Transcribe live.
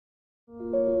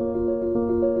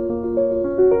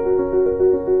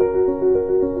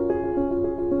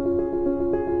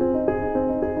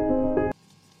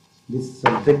This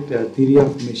subject, theory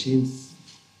of machines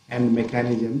and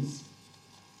mechanisms,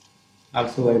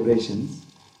 also vibrations.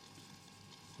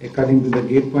 According to the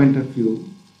gate point of view,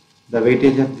 the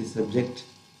weightage of this subject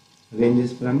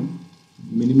ranges from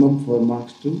minimum 4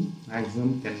 marks to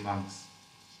maximum 10 marks.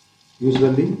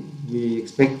 Usually we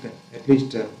expect at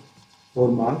least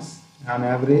 4 marks. On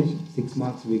average 6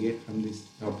 marks we get from this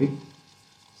topic.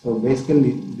 So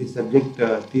basically the subject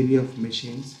theory of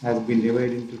machines has been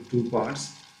divided into two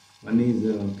parts. One is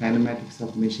kinematics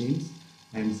of machines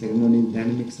and second one is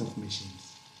dynamics of machines.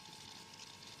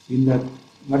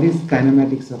 What is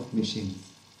kinematics of machines?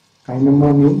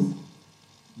 Kinema means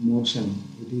motion.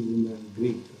 It is in the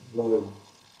Greek word.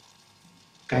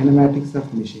 Kinematics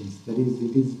of machines, that is,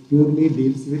 it is purely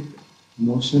deals with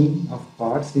motion of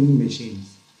parts in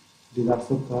machines. It is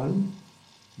also called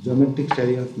geometric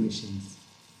study of machines.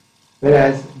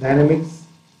 Whereas dynamics,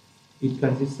 it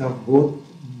consists of both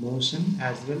motion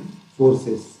as well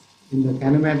forces. In the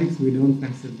kinematics, we don't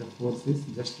consider the forces,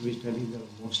 just we study the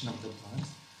motion of the parts.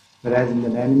 Whereas in the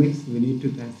dynamics, we need to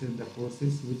consider the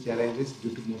forces which arises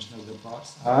due to motion of the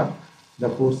parts or the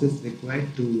forces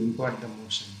required to impart the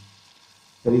motion.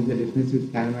 That is the difference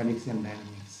with kinematics and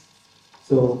dynamics.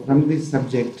 So from this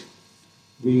subject,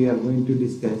 we are going to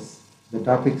discuss, the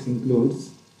topics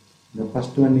includes, the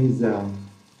first one is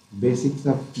basics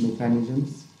of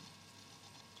mechanisms,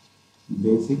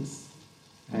 basics,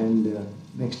 and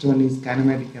next one is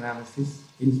kinematic analysis.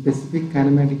 In specific,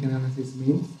 kinematic analysis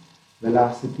means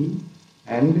velocity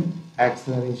and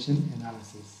acceleration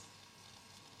analysis.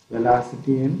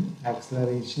 Velocity and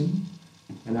acceleration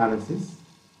analysis.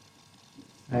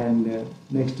 And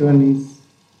next one is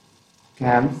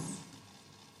cams,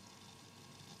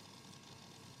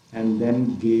 and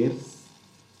then gears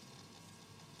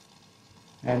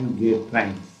and gear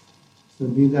trains. So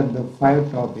these are the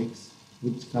 5 topics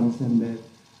which comes under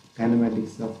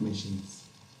kinematics of machines.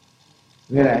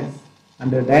 Whereas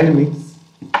under dynamics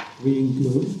we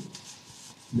include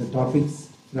the topics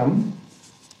from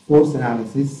force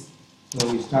analysis. So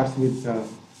it starts with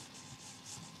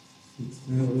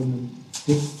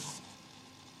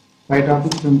 5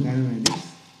 topics from kinematics,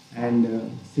 and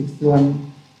 6th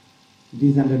one, it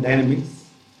is under dynamics.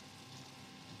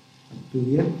 Up to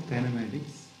here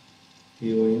kinematics,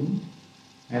 KOM,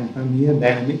 and from here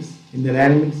dynamics. In the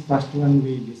dynamics, first one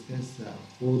we discuss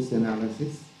force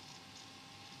analysis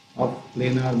of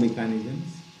planar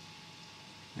mechanisms,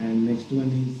 and next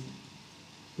one is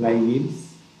flywheels.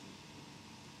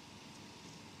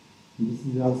 This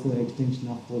is also an extension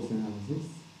of force analysis,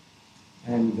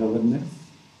 and governors,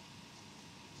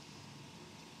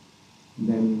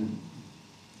 then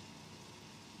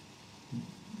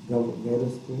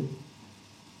gyroscope,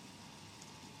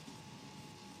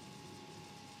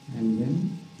 and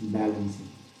then balancing.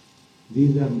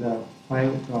 These are the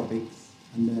 5 topics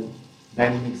under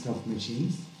dynamics of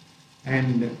machines.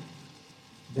 And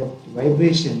that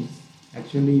vibrations,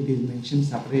 actually it is mentioned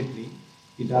separately,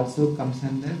 it also comes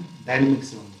under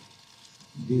dynamics only.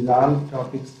 These all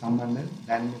topics come under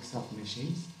dynamics of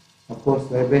machines. Of course,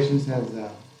 vibrations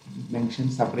as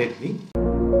mentioned separately.